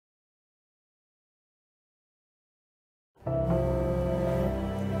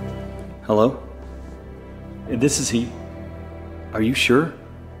Hello? This is he. Are you sure?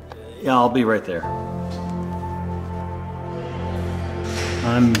 Yeah, I'll be right there.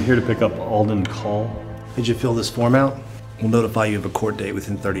 I'm here to pick up Alden Call. Did you fill this form out? We'll notify you of a court date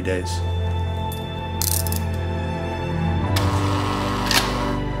within 30 days.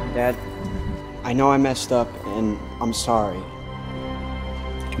 Dad, I know I messed up and I'm sorry.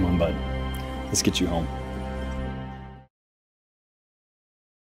 Come on, bud. Let's get you home.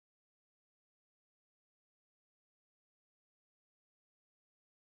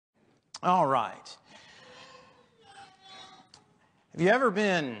 All right. Have you ever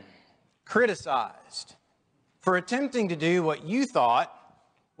been criticized for attempting to do what you thought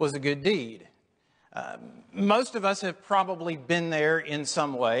was a good deed? Most of us have probably been there in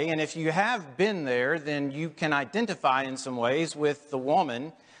some way, and if you have been there, then you can identify in some ways with the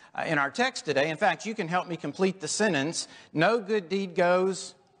woman in our text today. In fact, you can help me complete the sentence, no good deed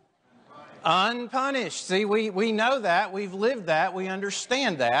goes unpunished. See, we know that, we've lived that, we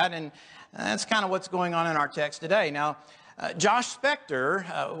understand that, and that's kind of what's going on in our text today. Now, Josh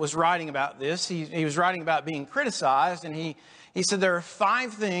Spector was writing about this. He was writing about being criticized, and he said there are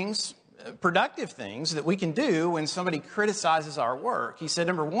 5 things, productive things, that we can do when somebody criticizes our work. He said,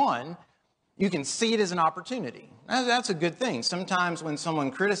 number 1, you can see it as an opportunity. That's a good thing. Sometimes when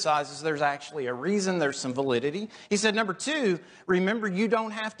someone criticizes, there's actually a reason, there's some validity. He said, number 2, remember you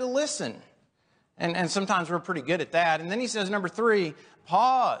don't have to listen. And sometimes we're pretty good at that. And then he says, number 3,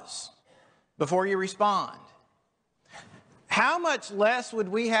 pause before you respond. How much less would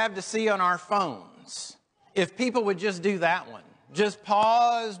we have to see on our phones if people would just do that one? Just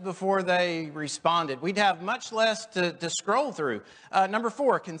pause before they responded. We'd have much less to scroll through. Number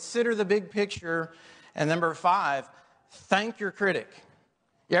 4, consider the big picture. And number 5, thank your critic.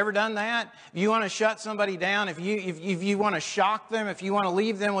 You ever done that? If you want to shut somebody down, if you want to shock them, if you want to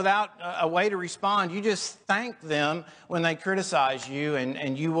leave them without a way to respond, you just thank them when they criticize you,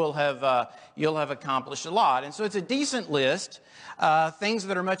 and you will have you'll have accomplished a lot. And so it's a decent list, things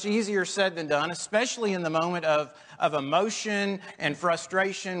that are much easier said than done, especially in the moment of emotion and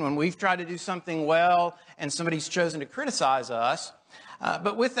frustration when we've tried to do something well and somebody's chosen to criticize us.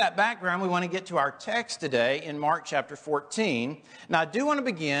 But with that background, we want to get to our text today in Mark chapter 14. Now, I do want to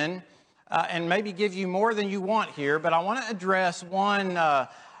begin and maybe give you more than you want here, but I want to address one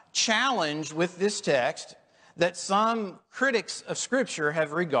challenge with this text that some critics of Scripture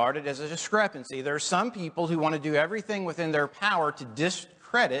have regarded as a discrepancy. There are some people who want to do everything within their power to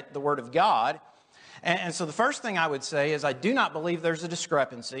discredit the Word of God. And so the first thing I would say is I do not believe there's a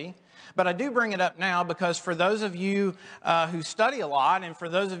discrepancy. But I do bring it up now because for those of you who study a lot, and for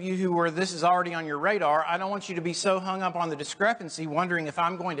those of you who this is already on your radar, I don't want you to be so hung up on the discrepancy, wondering if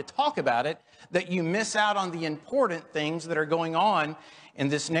I'm going to talk about it, that you miss out on the important things that are going on in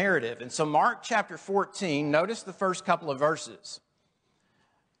this narrative. And so Mark chapter 14, notice the first couple of verses.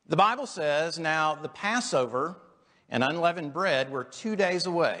 The Bible says, now the Passover and unleavened bread were 2 days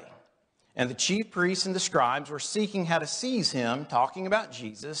away. And the chief priests and the scribes were seeking how to seize him, talking about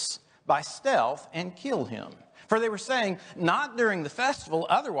Jesus, by stealth and kill him. For they were saying, not during the festival,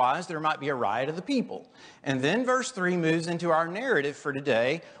 otherwise there might be a riot of the people. And then verse 3 moves into our narrative for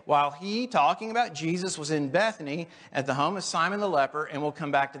today, while he, talking about Jesus, was in Bethany at the home of Simon the leper, and we'll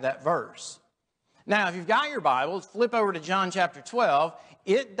come back to that verse. Now, if you've got your Bibles, flip over to John chapter 12.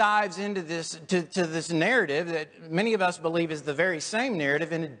 It dives into this to this narrative that many of us believe is the very same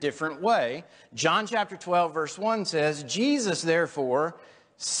narrative in a different way. John chapter 12, verse 1 says, Jesus, therefore,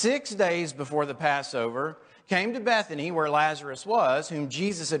 6 days before the Passover, came to Bethany where Lazarus was, whom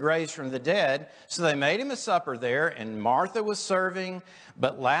Jesus had raised from the dead. So they made him a supper there, and Martha was serving,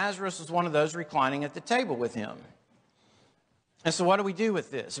 but Lazarus was one of those reclining at the table with him. And so what do we do with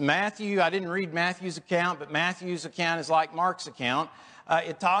this? Matthew, I didn't read Matthew's account, but Matthew's account is like Mark's account.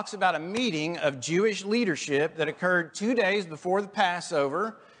 It talks about a meeting of Jewish leadership that occurred 2 days before the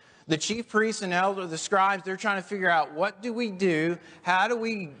Passover. The chief priests and elders, the scribes, they're trying to figure out, what do we do? How do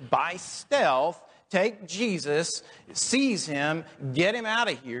we, by stealth, take Jesus, seize him, get him out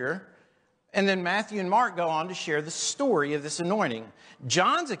of here? And then Matthew and Mark go on to share the story of this anointing.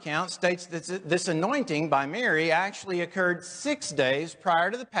 John's account states that this anointing by Mary actually occurred 6 days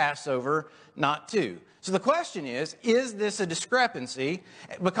prior to the Passover, not 2. So the question is this a discrepancy?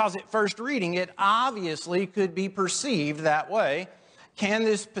 Because at first reading, it obviously could be perceived that way. Can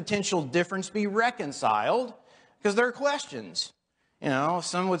this potential difference be reconciled? Because there are questions. You know,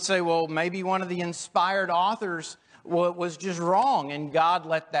 some would say, well, maybe one of the inspired authors was just wrong and God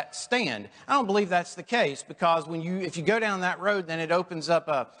let that stand. I don't believe that's the case, because if you go down that road, then it opens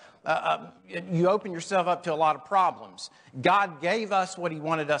up you open yourself up to a lot of problems. God gave us what he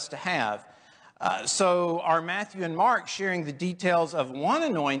wanted us to have. So are Matthew and Mark sharing the details of one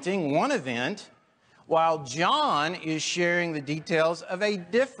anointing, one event, while John is sharing the details of a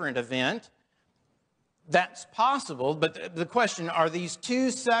different event? That's possible, but the question, are these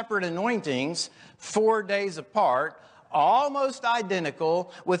two separate anointings 4 days apart, almost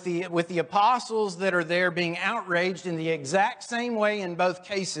identical, with the apostles that are there being outraged in the exact same way in both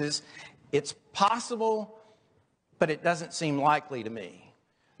cases? It's possible, but it doesn't seem likely to me.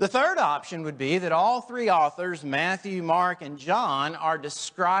 The third option would be that all three authors, Matthew, Mark, and John, are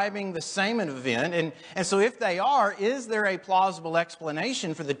describing the same event. And so if they are, is there a plausible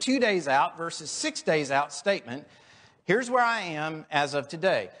explanation for the 2 days out versus 6 days out statement? Here's where I am as of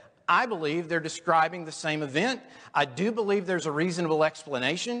today. I believe they're describing the same event. I do believe there's a reasonable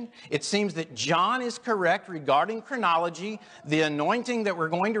explanation. It seems that John is correct regarding chronology. The anointing that we're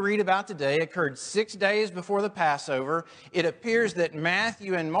going to read about today occurred 6 days before the Passover. It appears that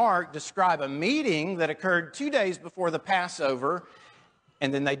Matthew and Mark describe a meeting that occurred 2 days before the Passover,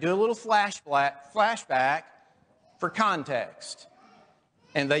 and then they do a little flashback for context.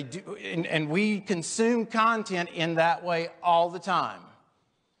 And we consume content in that way all the time.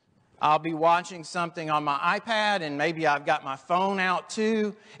 I'll be watching something on my iPad, and maybe I've got my phone out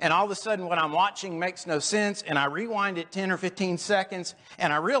too, and all of a sudden what I'm watching makes no sense, and I rewind it 10 or 15 seconds,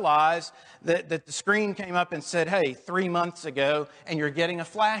 and I realize that the screen came up and said, hey, 3 months ago, and you're getting a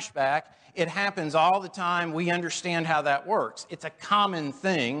flashback. It happens all the time. We understand how that works. It's a common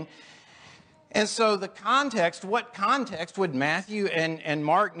thing. And so what context would Matthew and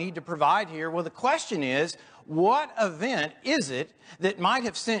Mark need to provide here? Well, the question is, what event is it that might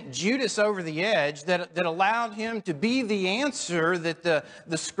have sent Judas over the edge that allowed him to be the answer that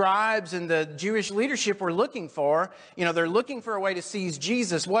the scribes and the Jewish leadership were looking for? You know, they're looking for a way to seize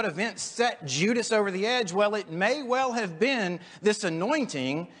Jesus. What event set Judas over the edge? Well, it may well have been this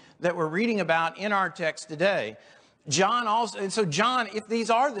anointing that we're reading about in our text today. John, if these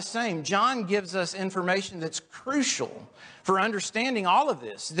are the same, John gives us information that's crucial for understanding all of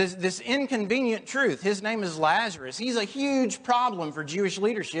this inconvenient truth. His name is Lazarus. He's a huge problem for Jewish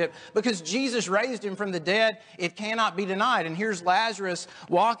leadership because Jesus raised him from the dead. It cannot be denied. And here's Lazarus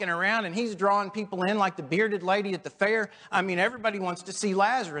walking around, and he's drawing people in like the bearded lady at the fair. I mean, everybody wants to see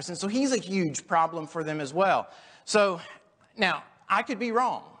Lazarus, and so he's a huge problem for them as well. So now, I could be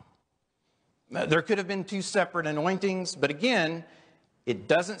wrong. There could have been two separate anointings, but again, it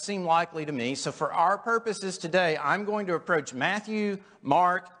doesn't seem likely to me. So for our purposes today, I'm going to approach Matthew,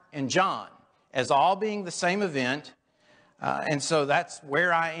 Mark, and John as all being the same event. And so that's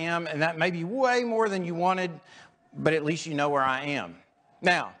where I am, and that may be way more than you wanted, but at least you know where I am.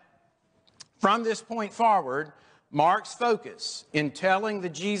 Now, from this point forward, Mark's focus in telling the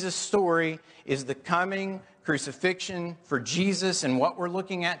Jesus story is the coming crucifixion for Jesus, and what we're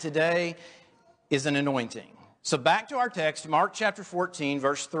looking at today is an anointing. So back to our text, Mark chapter 14,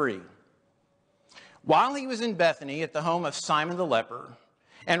 verse 3. While he was in Bethany at the home of Simon the leper,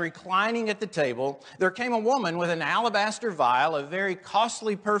 and reclining at the table, there came a woman with an alabaster vial of very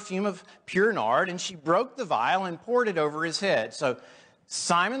costly perfume of pure nard, and she broke the vial and poured it over his head. So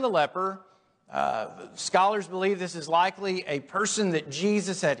Simon the leper, scholars believe this is likely a person that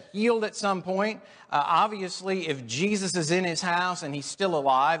Jesus had healed at some point. Obviously, if Jesus is in his house and he's still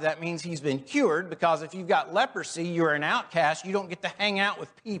alive, that means he's been cured, because if you've got leprosy, you're an outcast. You don't get to hang out with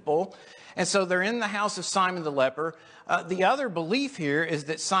people. And so they're in the house of Simon the leper. The other belief here is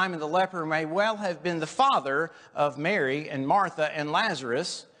that Simon the leper may well have been the father of Mary and Martha and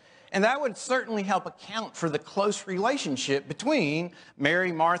Lazarus. And that would certainly help account for the close relationship between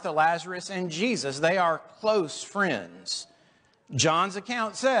Mary, Martha, Lazarus, and Jesus. They are close friends. John's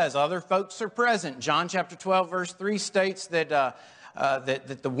account says other folks are present. John chapter 12, verse 3 states that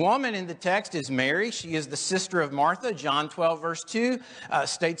the woman in the text is Mary. She is the sister of Martha. John 12, verse 2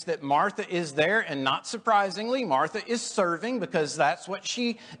 states that Martha is there, and not surprisingly, Martha is serving, because that's what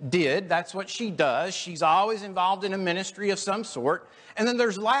she did. That's what she does. She's always involved in a ministry of some sort. And then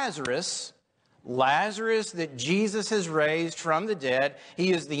there's Lazarus that Jesus has raised from the dead.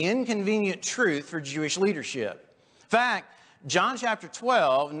 He is the inconvenient truth for Jewish leadership. In fact, John chapter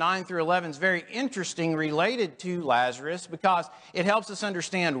 12, 9 through 11 is very interesting related to Lazarus, because it helps us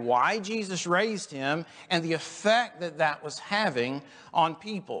understand why Jesus raised him and the effect that was having on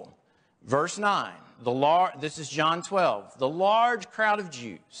people. Verse 9, this is John 12. The large crowd of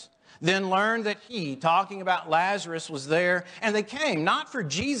Jews then learned that he, talking about Lazarus, was there, and they came not for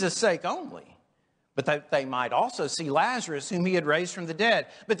Jesus' sake only, but that they might also see Lazarus, whom he had raised from the dead.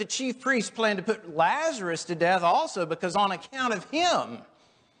 But the chief priests planned to put Lazarus to death also, because on account of him,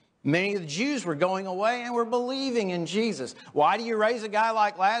 many of the Jews were going away and were believing in Jesus. Why do you raise a guy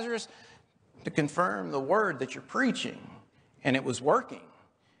like Lazarus? To confirm the word that you're preaching. And it was working.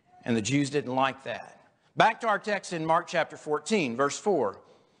 And the Jews didn't like that. Back to our text in Mark chapter 14, verse 4.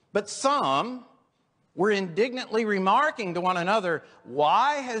 But some were indignantly remarking to one another,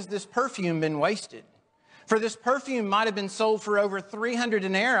 why has this perfume been wasted? For this perfume might have been sold for over 300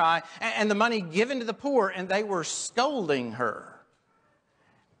 denarii and the money given to the poor, and they were scolding her.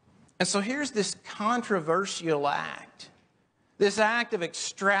 And so here's this controversial act, this act of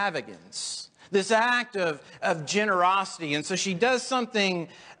extravagance, this act of generosity. And so she does something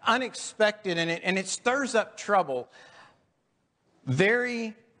unexpected, and it stirs up trouble.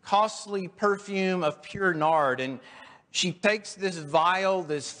 Very costly perfume of pure nard, and she takes this vial,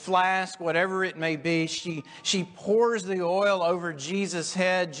 this flask, whatever it may be, she pours the oil over Jesus'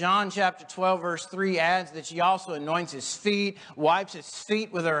 head. John chapter 12 verse 3 adds that she also anoints his feet, wipes his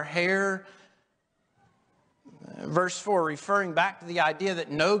feet with her hair. Verse 4, referring back to the idea that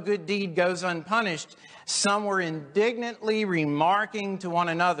no good deed goes unpunished, some were indignantly remarking to one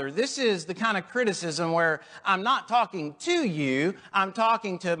another. This is the kind of criticism where I'm not talking to you, I'm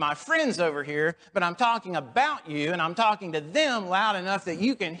talking to my friends over here, but I'm talking about you, and I'm talking to them loud enough that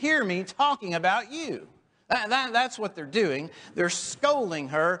you can hear me talking about you. That's what they're doing. They're scolding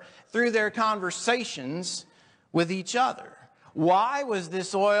her through their conversations with each other. Why was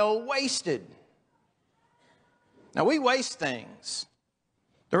this oil wasted? Now, we waste things.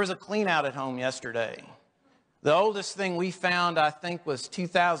 There was a clean out at home yesterday. The oldest thing we found, I think, was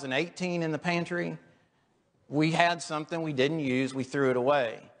 2018 in the pantry. We had something we didn't use. We threw it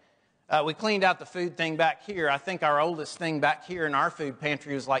away. We cleaned out the food thing back here. I think our oldest thing back here in our food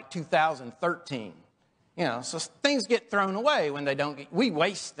pantry was like 2013. You know, so things get thrown away when they don't get, we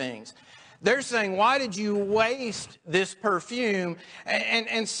waste things. They're saying, why did you waste this perfume?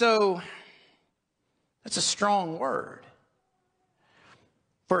 And so that's a strong word.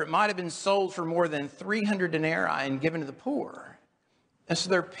 For it might have been sold for more than 300 denarii and given to the poor. And so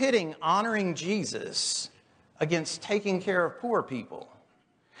they're pitting honoring Jesus against taking care of poor people.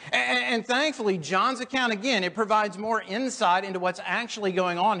 And thankfully, John's account, again, it provides more insight into what's actually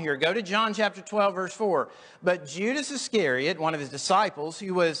going on here. Go to John chapter 12, verse 4. But Judas Iscariot, one of his disciples,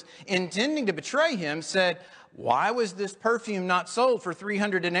 who was intending to betray him, said, why was this perfume not sold for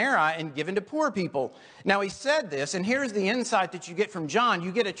 300 denarii and given to poor people? Now he said this, and here's the insight that you get from John.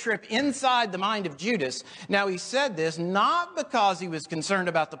 You get a trip inside the mind of Judas. Now he said this not because he was concerned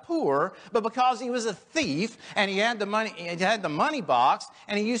about the poor, but because he was a thief, and he had the money box,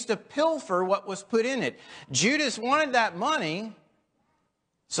 and he used to pilfer what was put in it. Judas wanted that money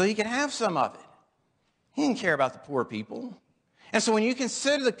so he could have some of it. He didn't care about the poor people. And so when you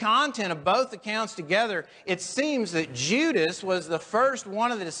consider the content of both accounts together, it seems that Judas was the first one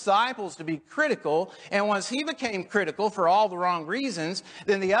of the disciples to be critical. And once he became critical for all the wrong reasons,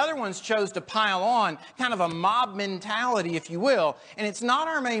 then the other ones chose to pile on, kind of a mob mentality, if you will. And it's not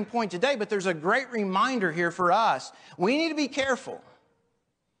our main point today, but there's a great reminder here for us. We need to be careful,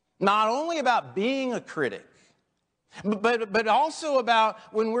 not only about being a critic, but also about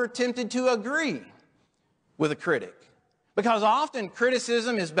when we're tempted to agree with a critic. Because often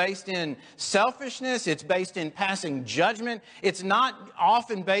criticism is based in selfishness, it's based in passing judgment, it's not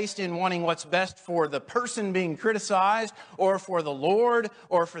often based in wanting what's best for the person being criticized or for the Lord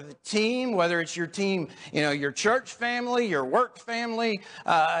or for the team, whether it's your team, you know, your church family, your work family,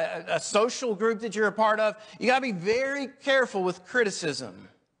 a social group that you're a part of. You got to be very careful with criticism.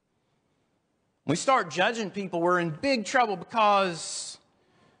 When we start judging people, we're in big trouble because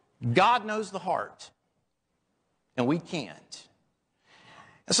God knows the heart. And we can't.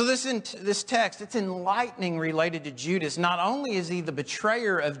 And so this text, it's enlightening related to Judas. Not only is he the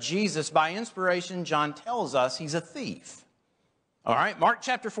betrayer of Jesus, by inspiration, John tells us he's a thief. All right, Mark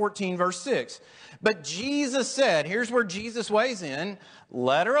chapter 14, verse 6. But Jesus said, here's where Jesus weighs in,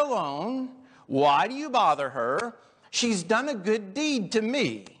 let her alone. Why do you bother her? She's done a good deed to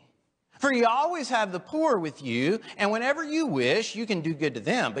me. For you always have the poor with you, and whenever you wish, you can do good to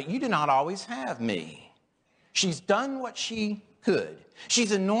them, but you do not always have me. She's done what she could.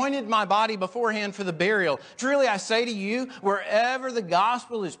 She's anointed my body beforehand for the burial. Truly, I say to you, wherever the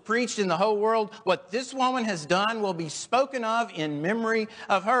gospel is preached in the whole world, what this woman has done will be spoken of in memory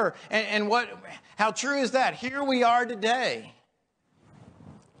of her. And how true is that? Here we are today,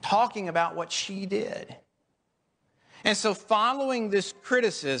 talking about what she did. And so following this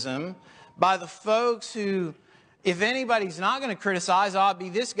criticism by the folks who If anybody's not going to criticize, it'll be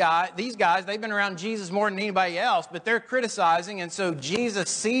this guy. These guys, they've been around Jesus more than anybody else, but they're criticizing, and so Jesus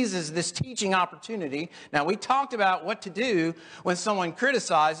seizes this teaching opportunity. Now, we talked about what to do when someone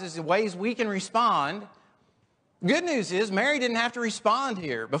criticizes, the ways we can respond. Good news is Mary didn't have to respond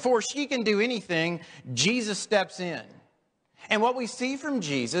here. Before she can do anything, Jesus steps in. And what we see from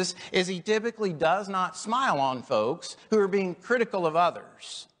Jesus is he typically does not smile on folks who are being critical of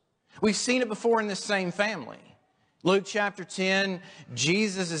others. We've seen it before in this same family. Luke chapter 10,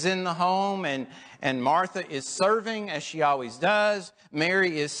 Jesus is in the home and Martha is serving as she always does.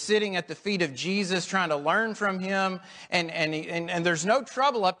 Mary is sitting at the feet of Jesus trying to learn from him. And there's no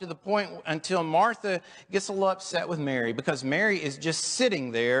trouble up to the point until Martha gets a little upset with Mary because Mary is just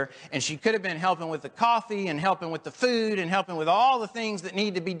sitting there and she could have been helping with the coffee and helping with the food and helping with all the things that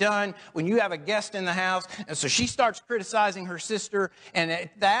need to be done when you have a guest in the house. And so she starts criticizing her sister. And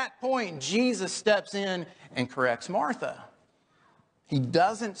at that point, Jesus steps in and corrects Martha. He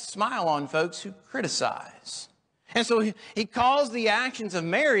doesn't smile on folks who criticize. And so he calls the actions of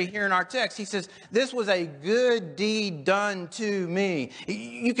Mary here in our text. He says, this was a good deed done to me.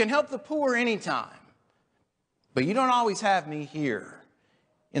 You can help the poor anytime, but you don't always have me here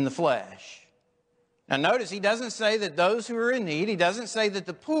in the flesh. Now notice, he doesn't say that those who are in need, he doesn't say that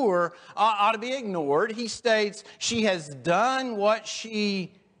the poor ought to be ignored. He states she has done what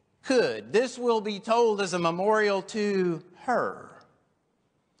she could. This will be told as a memorial to her.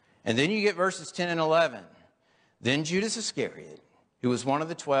 And then you get verses 10 and 11. Then Judas Iscariot, who was one of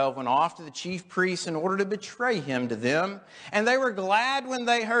the 12, went off to the chief priests in order to betray him to them. And they were glad when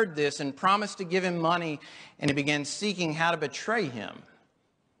they heard this and promised to give him money. And he began seeking how to betray him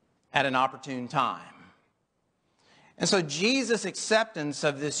at an opportune time. And so Jesus' acceptance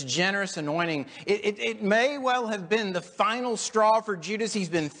of this generous anointing, it may well have been the final straw for Judas. He's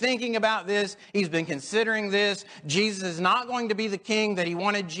been thinking about this. He's been considering this. Jesus is not going to be the king that he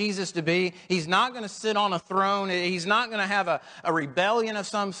wanted Jesus to be. He's not going to sit on a throne. He's not going to have a rebellion of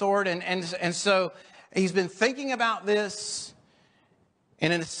some sort. And so he's been thinking about this.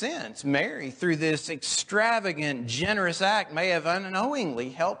 And in a sense, Mary, through this extravagant, generous act, may have unknowingly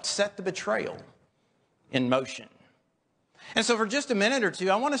helped set the betrayal in motion. And so for just a minute or two,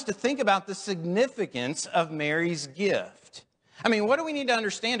 I want us to think about the significance of Mary's gift. I mean, what do we need to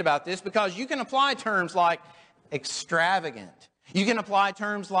understand about this? Because you can apply terms like extravagant. You can apply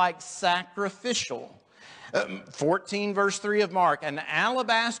terms like sacrificial. 14 verse 3 of Mark, an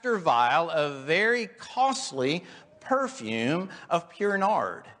alabaster vial of very costly perfume of pure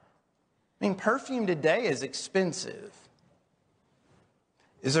nard. I mean, perfume today is expensive.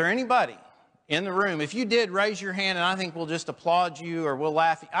 Is there anybody in the room, if you did, raise your hand and I think we'll just applaud you or we'll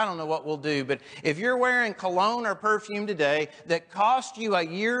laugh. I don't know what we'll do, but if you're wearing cologne or perfume today that cost you a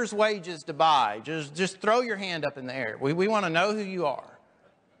year's wages to buy, just throw your hand up in the air. We want to know who you are.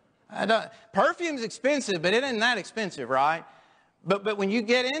 Perfume's expensive, but it isn't that expensive, right? But when you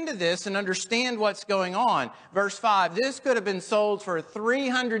get into this and understand what's going on, verse 5, this could have been sold for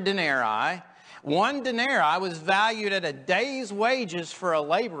 300 denarii. 1 denarii was valued at a day's wages for a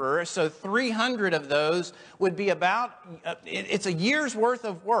laborer, so 300 of those would be about, it's a year's worth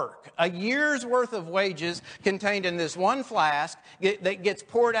of work. A year's worth of wages contained in this one flask that gets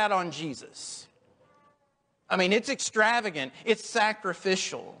poured out on Jesus. I mean, it's extravagant. It's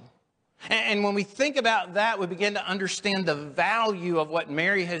sacrificial. And when we think about that, we begin to understand the value of what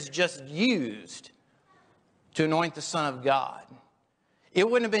Mary has just used to anoint the Son of God. It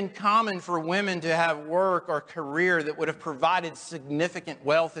wouldn't have been common for women to have work or career that would have provided significant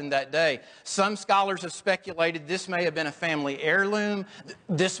wealth in that day. Some scholars have speculated this may have been a family heirloom.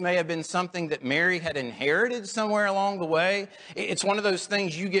 This may have been something that Mary had inherited somewhere along the way. It's one of those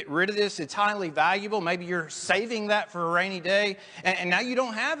things, you get rid of this, it's highly valuable. Maybe you're saving that for a rainy day, and now you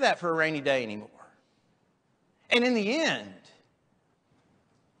don't have that for a rainy day anymore. And in the end,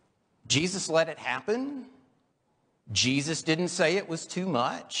 Jesus let it happen. Jesus didn't say it was too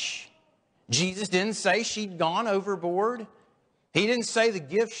much. Jesus didn't say she'd gone overboard. He didn't say the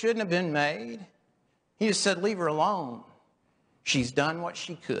gift shouldn't have been made. He just said, leave her alone. She's done what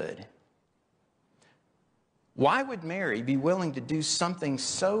she could. Why would Mary be willing to do something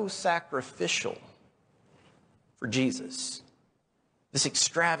so sacrificial for Jesus? This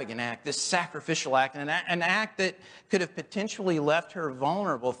extravagant act, this sacrificial act, an act that could have potentially left her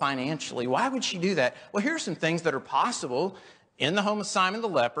vulnerable financially. Why would she do that? Well, here's some things that are possible in the home of Simon the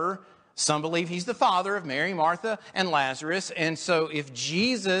leper. Some believe he's the father of Mary, Martha, and Lazarus. And so if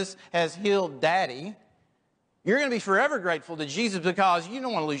Jesus has healed Daddy, You're going to be forever grateful to Jesus because you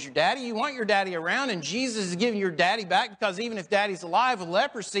don't want to lose your daddy. You want your daddy around, and Jesus is giving your daddy back because even if daddy's alive with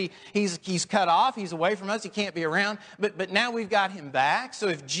leprosy, he's cut off. He's away from us. He can't be around. But now we've got him back. So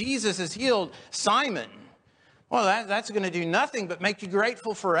if Jesus has healed Simon, well, that's going to do nothing but make you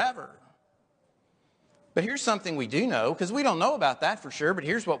grateful forever. But here's something we do know, because we don't know about that for sure, but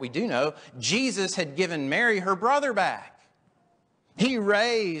here's what we do know. Jesus had given Mary her brother back. He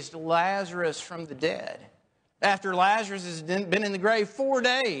raised Lazarus from the dead after Lazarus has been in the grave 4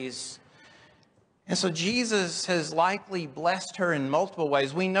 days. And so Jesus has likely blessed her in multiple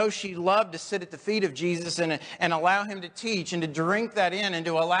ways. We know she loved to sit at the feet of Jesus and allow him to teach and to drink that in and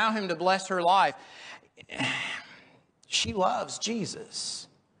to allow him to bless her life. She loves Jesus.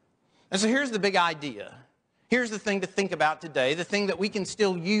 And so here's the big idea. Here's the thing to think about today, the thing that we can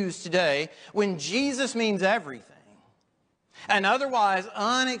still use today. When Jesus means everything, an otherwise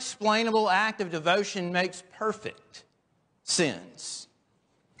unexplainable act of devotion makes perfect sense,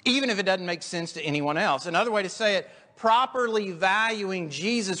 even if it doesn't make sense to anyone else. Another way to say it, properly valuing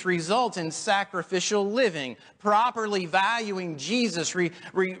Jesus results in sacrificial living. Properly valuing Jesus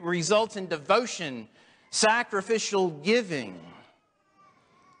results in devotion, sacrificial giving.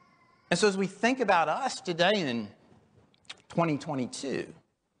 And so as we think about us today in 2022,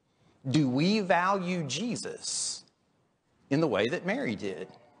 do we value Jesus in the way that Mary did?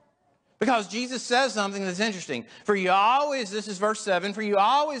 Because Jesus says something that's interesting. For you always, this is verse 7, for you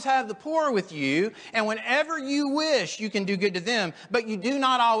always have the poor with you, and whenever you wish, you can do good to them, but you do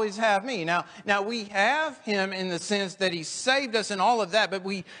not always have me. Now we have him in the sense that he saved us and all of that, but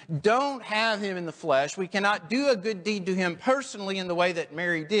we don't have him in the flesh. We cannot do a good deed to him personally in the way that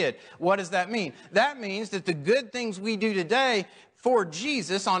Mary did. What does that mean? That means that the good things we do today for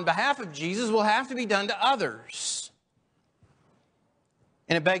Jesus, on behalf of Jesus, will have to be done to others.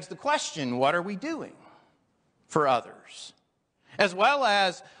 And it begs the question, what are we doing for others? As well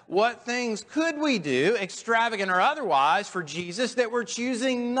as, what things could we do, extravagant or otherwise, for Jesus that we're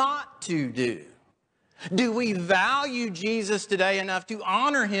choosing not to do? Do we value Jesus today enough to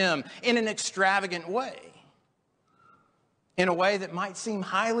honor him in an extravagant way? In a way that might seem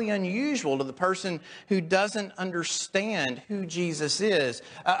highly unusual to the person who doesn't understand who Jesus is.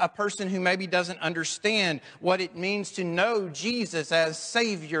 A person who maybe doesn't understand what it means to know Jesus as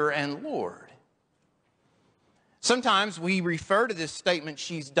Savior and Lord. Sometimes we refer to this statement,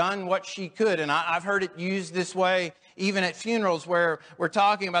 she's done what she could. And I've heard it used this way even at funerals where we're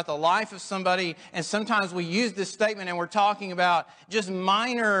talking about the life of somebody. And sometimes we use this statement and we're talking about just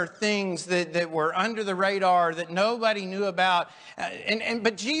minor things that were under the radar that nobody knew about.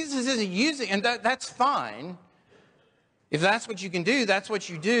 But Jesus isn't using, and that's fine. If that's what you can do, that's what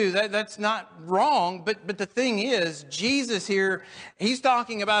you do. That's not wrong. But the thing is, Jesus here, he's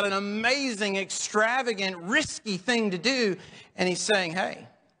talking about an amazing, extravagant, risky thing to do. And he's saying, hey,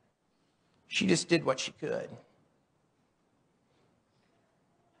 she just did what she could.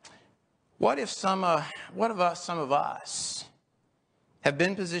 What if some of us have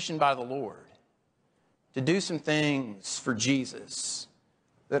been positioned by the Lord to do some things for Jesus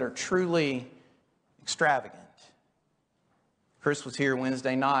that are truly extravagant? Chris was here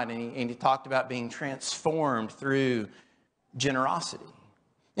Wednesday night, and he talked about being transformed through generosity.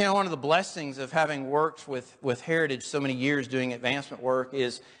 You know, one of the blessings of having worked with Heritage so many years doing advancement work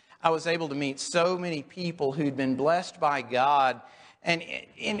is I was able to meet so many people who'd been blessed by God. And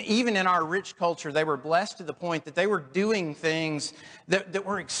even in our rich culture, they were blessed to the point that they were doing things that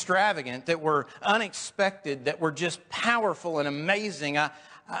were extravagant, that were unexpected, that were just powerful and amazing.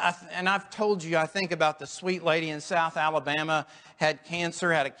 And I've told you, I think about the sweet lady in South Alabama, had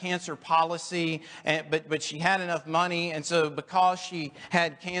cancer, had a cancer policy, but she had enough money. And so because she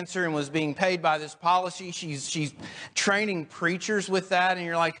had cancer and was being paid by this policy, she's training preachers with that. And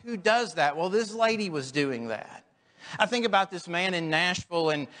you're like, who does that? Well, this lady was doing that. I think about this man in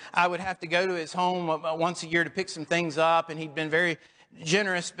Nashville, and I would have to go to his home once a year to pick some things up, and he'd been very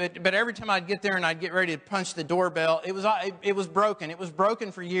generous, but every time I'd get there and I'd get ready to punch the doorbell, it was broken. It was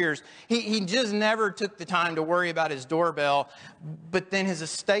broken for years. He just never took the time to worry about his doorbell. But then his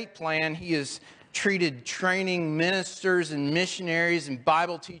estate plan, he has treated training ministers and missionaries and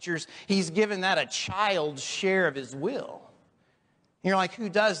Bible teachers. He's given that a child's share of his will. And you're like, who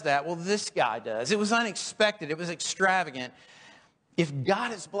does that? Well, this guy does. It was unexpected. It was extravagant. If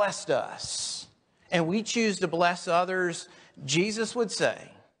God has blessed us and we choose to bless others, Jesus would say,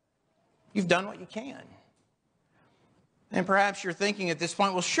 you've done what you can. And perhaps you're thinking at this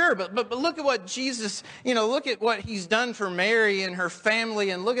point, well, sure, but look at what Jesus, look at what he's done for Mary and her family,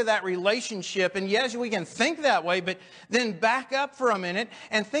 and look at that relationship. And yes, we can think that way, but then back up for a minute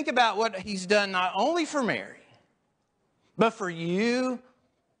and think about what he's done not only for Mary, But for you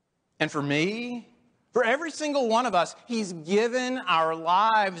and for me, for every single one of us, He's given our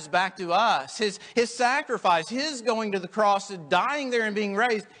lives back to us. His sacrifice, His going to the cross, dying there and being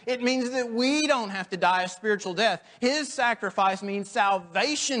raised, it means that we don't have to die a spiritual death. His sacrifice means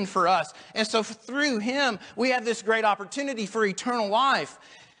salvation for us. And so through Him, we have this great opportunity for eternal life.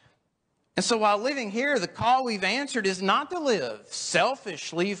 And so while living here, the call we've answered is not to live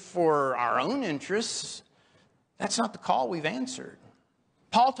selfishly for our own interests. That's not the call we've answered.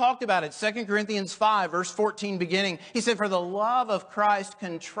 Paul talked about it, 2 Corinthians 5, verse 14 beginning. He said, for the love of Christ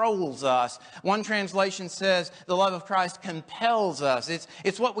controls us. One translation says, the love of Christ compels us.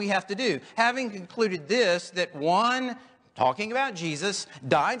 It's what we have to do. Having concluded this, that one, talking about Jesus,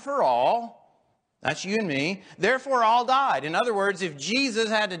 died for all. That's you and me. Therefore, all died. In other words, if Jesus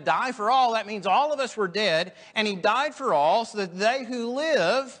had to die for all, that means all of us were dead. And He died for all so that they who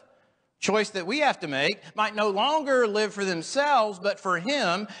live, choice that we have to make, might no longer live for themselves, but for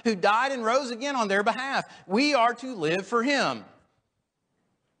Him who died and rose again on their behalf. We are to live for Him.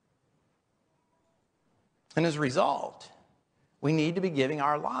 And as a result, we need to be giving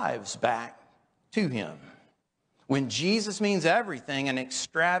our lives back to Him. When Jesus means everything, an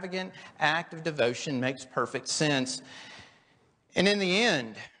extravagant act of devotion makes perfect sense. And in the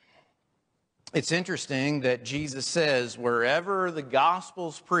end, it's interesting that Jesus says, wherever the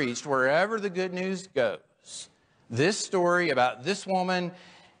gospel's preached, wherever the good news goes, this story about this woman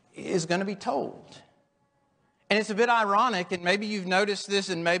is going to be told. And it's a bit ironic, and maybe you've noticed this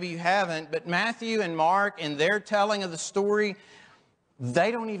and maybe you haven't, but Matthew and Mark, in their telling of the story,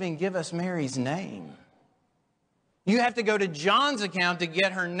 they don't even give us Mary's name. You have to go to John's account to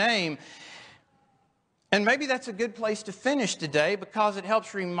get her name. And maybe that's a good place to finish today, because it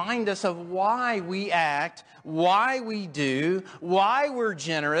helps remind us of why we act, why we do, why we're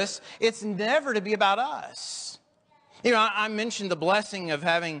generous. It's never to be about us. You know, I mentioned the blessing of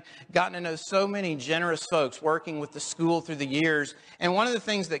having gotten to know so many generous folks working with the school through the years. And one of the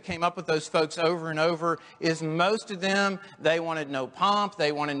things that came up with those folks over and over is most of them, they wanted no pomp,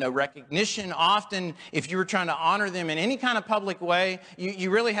 they wanted no recognition. Often, if you were trying to honor them in any kind of public way,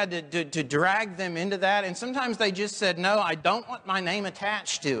 you really had to drag them into that. And sometimes they just said, no, I don't want my name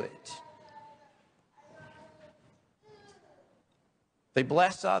attached to it. They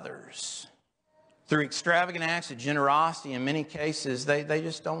bless others through extravagant acts of generosity. In many cases, they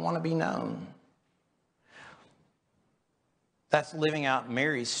just don't want to be known. That's living out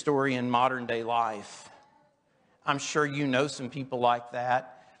Mary's story in modern day life. I'm sure you know some people like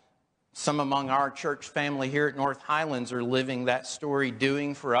that. Some among our church family here at North Highlands are living that story,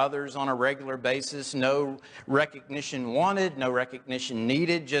 doing for others on a regular basis. No recognition wanted, no recognition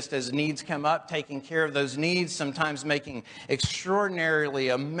needed. Just as needs come up, taking care of those needs, sometimes making extraordinarily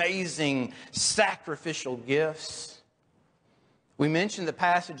amazing sacrificial gifts. We mentioned the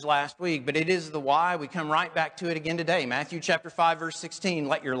passage last week, but it is the why. We come right back to it again today. Matthew chapter 5, verse 16.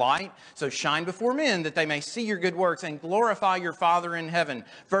 Let your light so shine before men that they may see your good works and glorify your Father in heaven.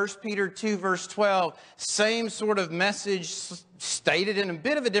 1 Peter 2, verse 12. Same sort of message stated in a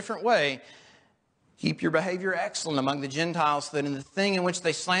bit of a different way. Keep your behavior excellent among the Gentiles, so that in the thing in which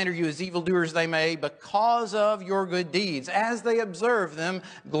they slander you as evildoers they may, because of your good deeds, as they observe them,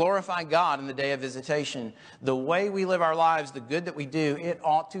 glorify God in the day of visitation. The way we live our lives, the good that we do, it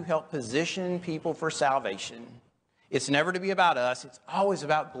ought to help position people for salvation. It's never to be about us. It's always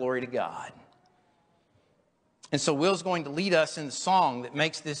about glory to God. And so Will's going to lead us in the song that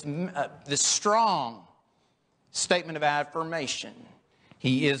makes this strong statement of affirmation.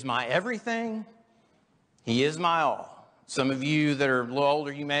 He is my everything. He is my all. Some of you that are a little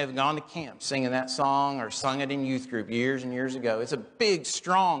older, you may have gone to camp singing that song or sung it in youth group years and years ago. It's a big,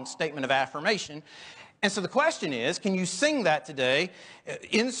 strong statement of affirmation. And so the question is, can you sing that today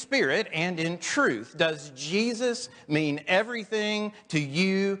in spirit and in truth? Does Jesus mean everything to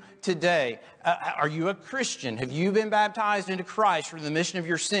you today? Are you a Christian? Have you been baptized into Christ for the remission of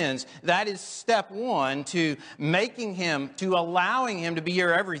your sins? That is step one to making Him, to allowing Him to be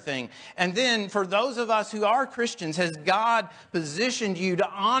your everything. And then for those of us who are Christians, has God positioned you to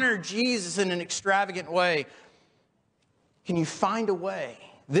honor Jesus in an extravagant way? Can you find a way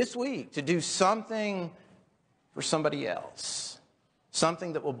this week to do something for somebody else?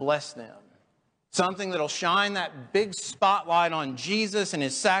 Something that will bless them. Something that will shine that big spotlight on Jesus and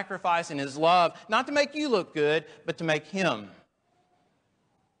His sacrifice and His love. Not to make you look good, but to make Him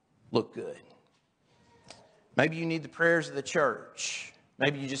look good. Maybe you need the prayers of the church.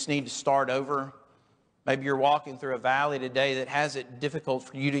 Maybe you just need to start over. Maybe you're walking through a valley today that has it difficult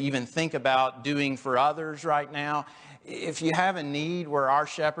for you to even think about doing for others right now. If you have a need where our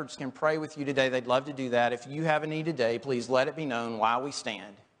shepherds can pray with you today, they'd love to do that. If you have a need today, please let it be known while we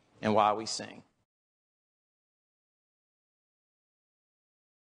stand and while we sing.